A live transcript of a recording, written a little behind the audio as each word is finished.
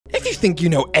If you think you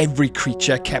know every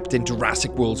creature kept in Jurassic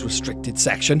World's Restricted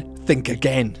Section, think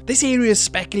again. This area is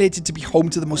speculated to be home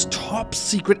to the most top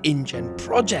secret InGen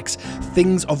projects,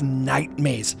 things of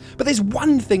nightmares. But there's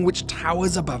one thing which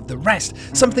towers above the rest,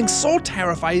 something so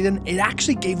terrifying it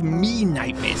actually gave me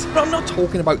nightmares. But I'm not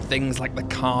talking about things like the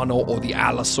Carno or the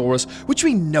Allosaurus, which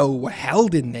we know were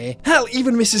held in there. Hell,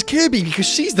 even Mrs. Kirby, because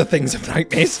she's the things of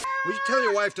nightmares. Will you tell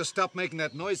your wife to stop making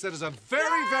that noise? That is a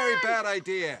very, very bad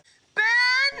idea.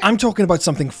 I'm talking about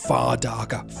something far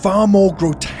darker, far more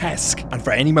grotesque, and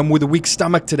for anyone with a weak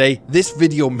stomach today, this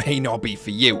video may not be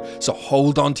for you. So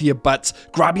hold on to your butts,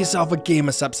 grab yourself a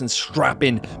gamer subs and strap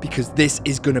in, because this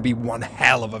is going to be one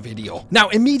hell of a video. Now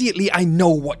immediately I know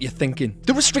what you're thinking.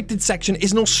 The restricted section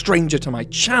is no stranger to my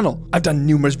channel. I've done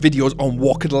numerous videos on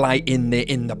what could lie in there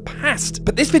in the past,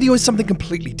 but this video is something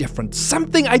completely different,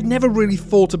 something I'd never really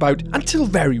thought about until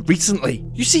very recently.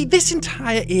 You see, this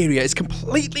entire area is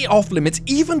completely off limits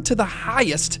even to the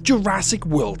highest Jurassic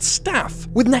World staff,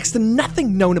 with next to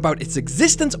nothing known about its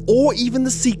existence or even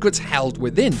the secrets held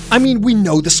within. I mean, we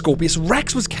know the Scorpius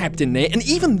Rex was kept in there, and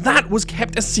even that was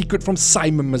kept a secret from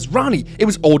Simon Masrani. It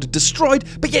was ordered destroyed,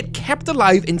 but yet kept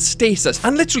alive in stasis,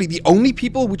 and literally the only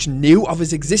people which knew of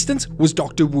his existence was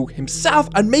Dr. Wu himself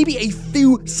and maybe a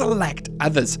few select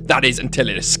others. That is, until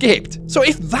it escaped. So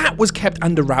if that was kept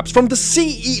under wraps from the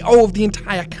CEO of the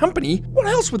entire company, what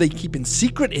else were they keeping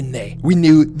secret in there? We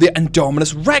knew the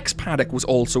indominus Rex paddock was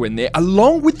also in there,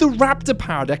 along with the raptor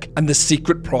paddock and the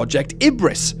secret project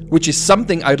Ibris, which is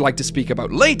something I'd like to speak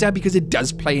about later because it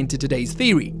does play into today's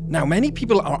theory. Now, many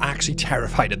people are actually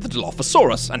terrified of the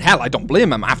Dilophosaurus, and hell, I don't blame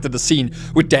them after the scene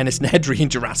with Dennis Nedry in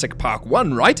Jurassic Park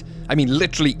 1, right? I mean,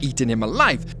 literally eating him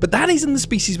alive. But that isn't the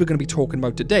species we're going to be talking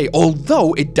about today,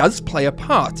 although it does play a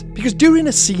part. Because during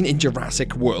a scene in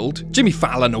Jurassic World, Jimmy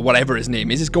Fallon, or whatever his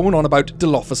name is going on about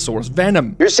Dilophosaurus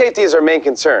venom. Your safety is our main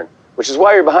concern, which is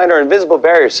why you're behind our invisible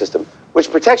barrier system, which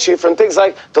protects you from things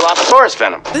like Dilophosaurus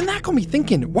venom. Then that got me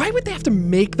thinking, why would they have to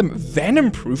make them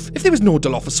venom-proof if there was no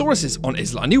Dilophosauruses on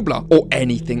Isla Nublar, or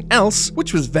anything else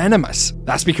which was venomous?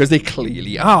 That's because they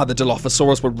clearly are. The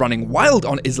Dilophosaurus were running wild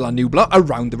on Isla Nublar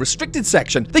around the restricted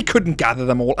section. They couldn't gather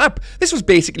them all up. This was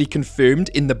basically confirmed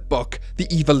in the book,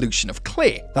 The Evolution of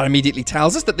Clay. That immediately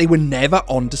tells us that they were never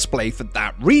on display for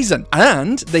that reason,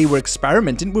 and they were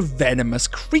experimenting with venomous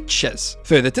creatures.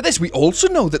 Further to this, we also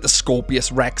know that the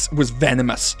Scorpius Rex was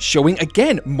venomous, showing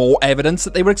again more evidence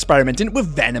that they were experimenting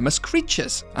with venomous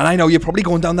creatures. And I know you're probably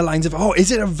going down the lines of, oh,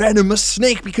 is it a venomous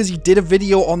snake because he did a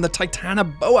video on the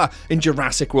Titanoboa in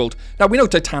Jurassic World? Now, we know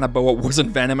Titanoboa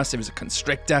wasn't venomous, it was a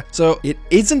constrictor, so it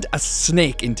isn't a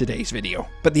snake in today's video.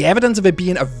 But the evidence of it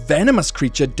being a venomous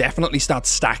creature definitely starts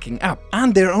stacking up,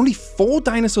 and there are only 4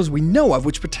 dinosaurs we know of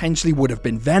which potentially would have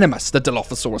been venomous, the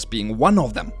Dilophosaurus being one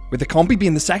of them, with the Compy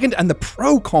being the second and the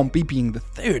Pro-Compy being the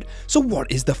third. So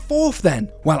what is the 4th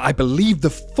then? Well, I believe the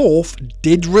 4th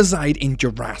did reside in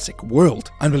Jurassic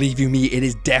World. And believe you me, it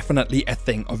is definitely a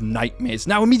thing of nightmares.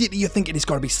 Now, immediately you're thinking it's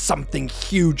got to be something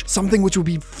huge, something which would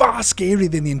be far scarier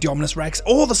than the Indominus Rex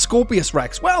or the Scorpius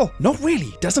Rex. Well, not really.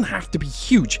 It doesn't have to be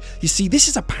huge. You see, this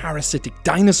is a parasitic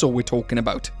dinosaur we're talking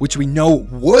about, which we know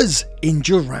was in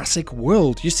Jurassic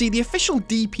World. You see, the official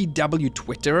DPW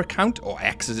Twitter account, or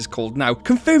X as it's called now,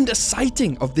 confirmed a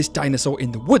sighting of this dinosaur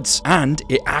in the woods, and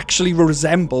it actually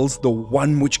resembles the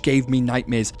one which gave me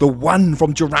nightmares, the one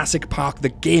from Jurassic Park the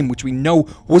game, which we know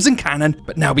wasn't canon,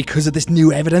 but now because of this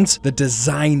new evidence, the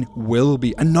design will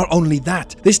be. And not only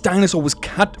that, this dinosaur was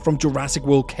cut from Jurassic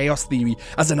World Chaos Thoery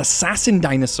as an assassin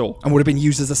dinosaur and would have been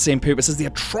used as the same purpose as the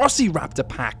Atrociraptor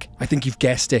pack. I think you've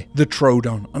guessed it, the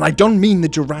Troodon. And I don't mean the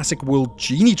Jurassic World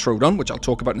Genie Troodon, which I'll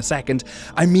talk about in a second,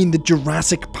 I mean the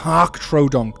Jurassic Park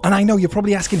Troodon. And I know you're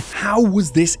probably asking, how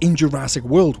was this in Jurassic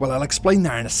World? Well, I'll explain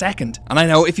that in a second. And I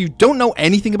know if you don't know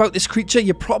anything about this creature,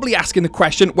 you're probably asking the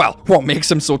question, well, what makes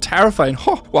them so terrifying?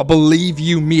 Huh, well, believe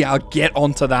you me, I'll get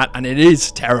onto that, and it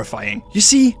is terrifying. You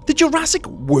see, the Jurassic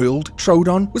World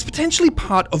Troodon was potentially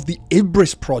part of the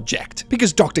Ibris project,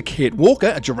 because Dr. Kate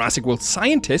Walker, a Jurassic World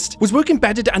scientist, was working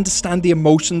better to understand the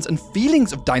emotions and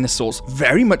feelings of dinosaurs,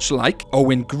 very much like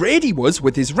Owen Grady was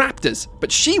with his raptors,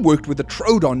 but she worked with a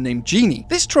Troodon named Genie.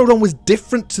 This Troodon was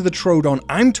different to the Troodon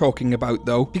I'm talking about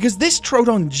though, because this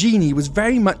Troodon Genie was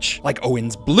very much like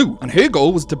Owen's Blue, and her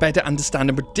goal was to better understand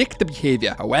and predict the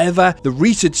behavior. However, the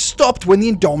research stopped when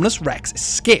the Indominus Rex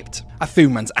escaped. A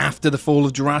few months after the fall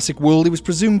of Jurassic World, it was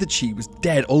presumed that she was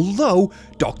dead, although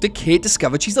Dr. Kate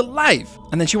discovered she's alive,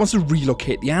 and then she wants to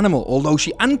relocate the animal, although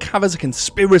she uncovers a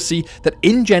conspiracy that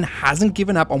InGen hasn't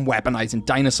given up on weaponizing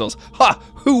dinosaurs. Ha!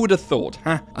 Who would have thought,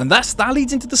 huh? And thus, that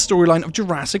leads into the storyline of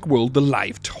Jurassic World The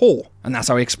Live Tour. And that's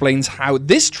how he explains how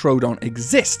this troodon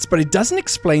exists, but it doesn't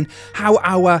explain how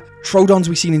our troodons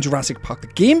we've seen in Jurassic Park the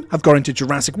game have got into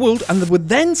Jurassic World and were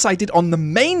then sighted on the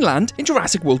mainland in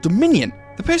Jurassic World Dominion.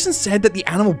 The person said that the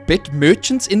animal bit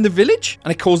merchants in the village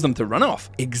and it caused them to run off.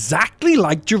 Exactly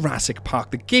like Jurassic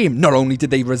Park the game. Not only did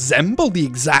they resemble the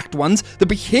exact ones, the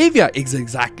behavior is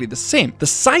exactly the same. The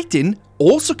sighting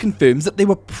also confirms that they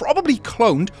were probably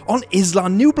cloned on Isla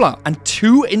Nublar and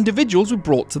 2 individuals were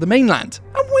brought to the mainland.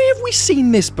 And where have we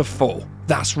seen this before?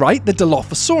 That's right, the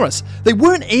Dilophosaurus. They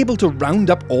weren't able to round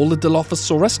up all the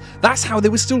Dilophosaurus. That's how they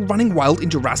were still running wild in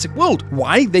Jurassic World.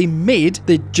 Why? They made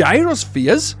the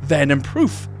gyrospheres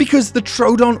venom-proof. Because the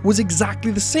troodon was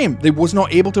exactly the same. They was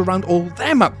not able to round all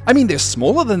them up. I mean, they're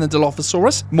smaller than the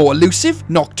Dilophosaurus, more elusive,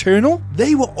 nocturnal.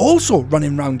 They were also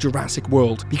running around Jurassic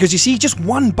World. Because you see, just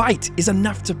one bite is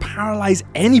enough to paralyze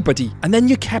anybody. And then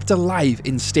you're kept alive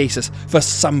in stasis for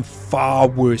some far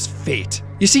worse fate.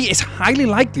 You see, it's highly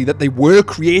likely that they were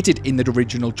created in the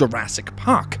original Jurassic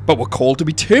Park, but were called to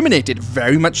be terminated,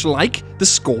 very much like the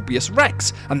Scorpius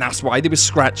Rex, and that's why they were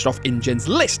scratched off InGen's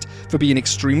list for being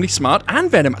extremely smart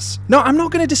and venomous. Now, I'm not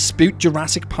going to dispute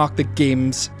Jurassic Park the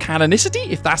game's canonicity,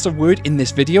 if that's a word, in this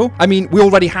video. I mean, we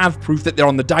already have proof that they're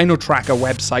on the Dino Tracker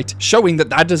website, showing that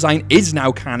that design is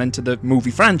now canon to the movie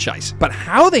franchise. But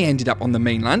how they ended up on the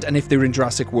mainland, and if they were in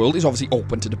Jurassic World, is obviously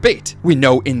open to debate. We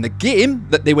know in the game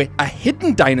that they were a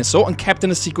hidden dinosaur and kept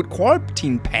in a secret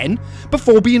quarantine pen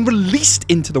before being released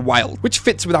into the wild, which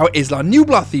fits with our Isla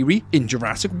Nublar theory in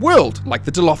Jurassic World, like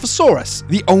the Dilophosaurus.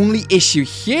 The only issue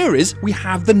here is we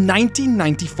have the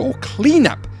 1994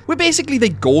 cleanup, where basically they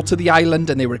go to the island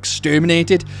and they were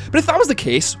exterminated. But if that was the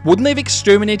case, wouldn't they have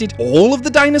exterminated all of the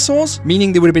dinosaurs?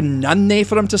 Meaning there would have been none there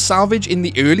for them to salvage in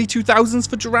the early 2000s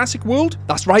for Jurassic World?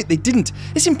 That's right, they didn't.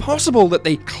 It's impossible that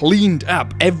they cleaned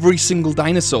up every single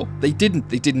dinosaur. They didn't.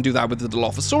 They didn't do that with the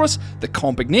Dilophosaurus, the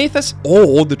Compsognathus,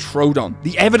 or the Troodon.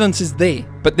 The evidence is there.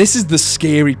 But this is the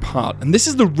scary part, and this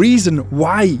is the reason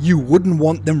why you wouldn't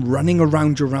want them running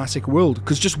around Jurassic World,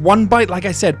 because just one bite, like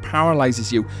I said,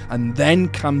 paralyzes you, and then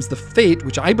comes the fate,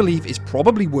 which I believe is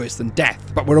probably worse than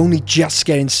death. But we're only just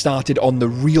getting started on the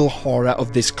real horror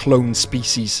of this clone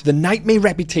species. The nightmare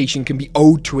reputation can be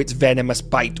owed to its venomous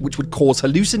bite, which would cause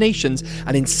hallucinations,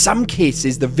 and in some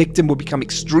cases, the victim would become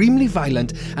extremely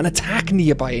violent and attack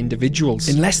nearby individuals.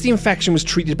 Unless the infection was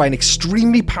treated by an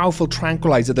extremely powerful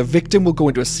tranquilizer, the victim will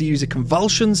go into a series of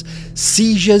convulsions,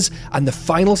 seizures, and the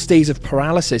final stage of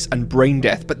paralysis and brain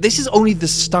death. But this is only the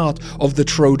start of the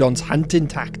Troodon's hunting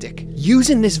tactic.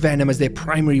 Using this venom as their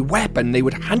primary weapon, they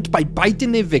would hunt by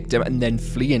biting their victim and then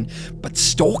fleeing, but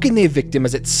stalking their victim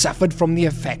as it suffered from the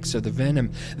effects of the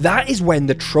venom. That is when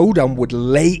the Troodon would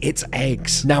lay its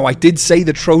eggs. Now, I did say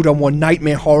the Troodon were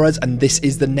nightmare horrors, and this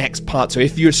is the next part, so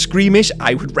if you're squeamish,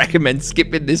 I would recommend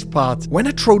skipping this part. When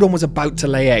a Troodon was about to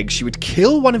lay eggs, she would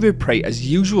kill one of her prey as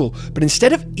usual, but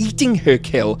instead of eating her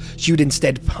kill, she would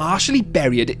instead partially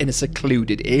bury it in a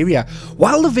secluded area.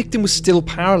 While the victim was still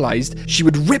paralyzed, she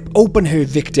would rip open her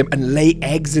victim and lay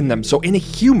eggs in them. So in a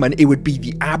human, it would be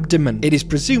the abdomen. It is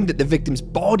presumed that the victim's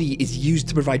body is used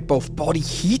to provide both body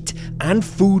heat and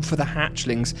food for the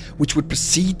hatchlings, which would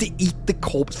proceed to eat the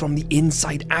corpse from the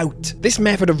inside out. This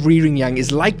method of rearing young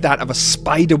is like that of a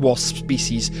spider wasp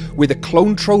species, with the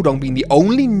clone Troodon being the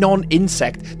only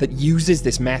non-insect that uses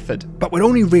this method. But we're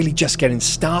only really just getting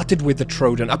started with the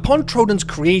Troodon. Upon Troodon's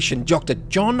creation, Dr.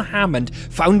 John Hammond,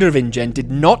 founder of InGen,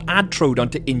 did not add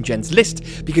Troodon to InGen's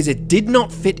list because it did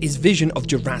not fit his vision of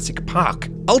Jurassic Park.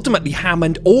 Ultimately,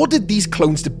 Hammond ordered these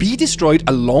clones to be destroyed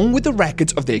along with the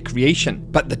records of their creation.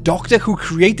 But the doctor who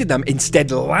created them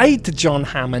instead lied to John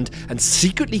Hammond and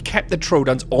secretly kept the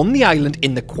Troodons on the island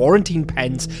in the quarantine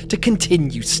pens to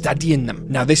continue studying them.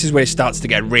 Now, this is where it starts to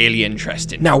get really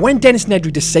interesting. Now, when Dennis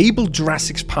Nedry disabled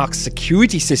Jurassic Park's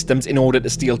security systems in order to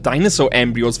steal dinosaur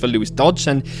embryos for Lewis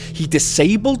Dodgson, he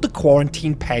disabled the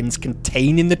quarantine pens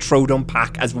containing the Troodon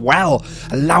pack as well,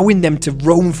 allowing them to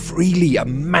roam freely, a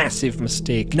massive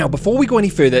mistake. Now, before we go any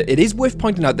further, it is worth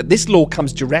pointing out that this lore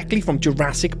comes directly from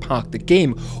Jurassic Park the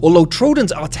game, although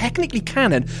Troodons are technically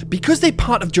canon because they're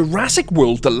part of Jurassic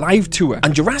World the live tour,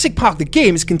 and Jurassic Park the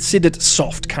game is considered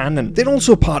soft canon. They're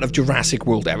also part of Jurassic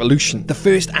World Evolution. The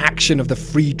first action of the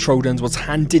free Troodons was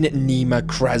hunting Nima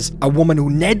Kruz, a woman who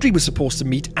Nedry was supposed to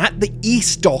meet at the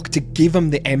East Dock to give him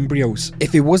the embryos.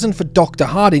 If it wasn't for Dr.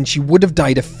 Harding, she would have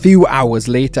died a few hours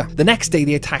later. The next day,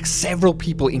 they attacked back several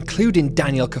people, including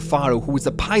Daniel Cafaro, who was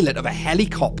the pilot of a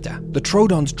helicopter. The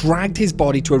troodons dragged his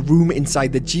body to a room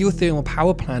inside the geothermal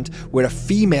power plant where a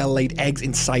female laid eggs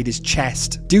inside his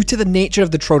chest. Due to the nature of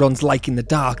the troodons liking the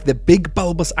dark, the big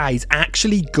bulbous eyes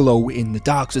actually glow in the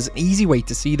dark, so it's an easy way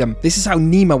to see them. This is how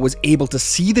Nima was able to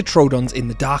see the troodons in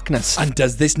the darkness. And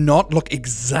does this not look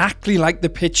exactly like the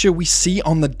picture we see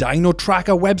on the Dino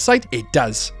Tracker website? It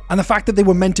does. And the fact that they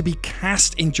were meant to be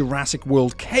cast in Jurassic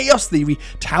World Chaos Thoery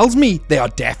tells me they are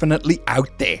definitely out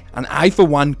there. And I, for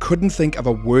one, couldn't think of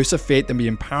a worse fate than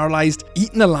being paralyzed,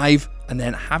 eaten alive, and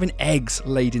then having eggs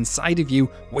laid inside of you,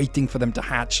 waiting for them to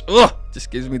hatch. Ugh! Just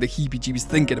gives me the heebie-jeebies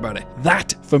thinking about it.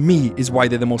 That, for me, is why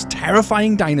they're the most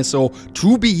terrifying dinosaur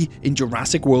to be in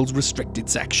Jurassic World's restricted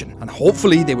section. And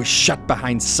hopefully they were shut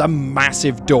behind some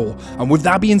massive door. And with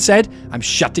that being said, I'm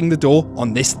shutting the door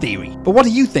on this theory. But what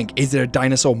do you think? Is there a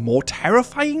dinosaur more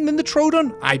terrifying than the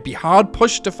troodon? I'd be hard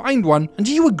pushed to find one. And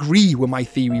do you agree with my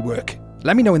theory work?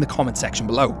 Let me know in the comment section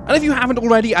below. And if you haven't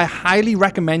already, I highly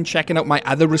recommend checking out my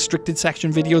other restricted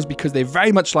section videos because they're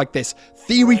very much like this,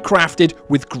 theory crafted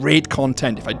with great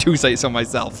content, if I do say so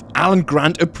myself. Alan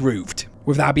Grant approved.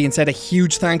 With that being said, a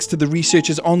huge thanks to the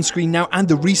researchers on screen now and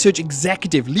the research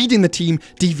executive leading the team,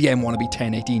 DVM Wannabe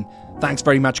 1018. Thanks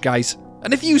very much, guys.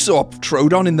 And if you saw a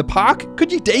troodon in the park,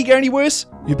 could your day get any worse?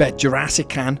 You bet Jurassic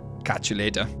can. Catch you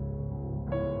later.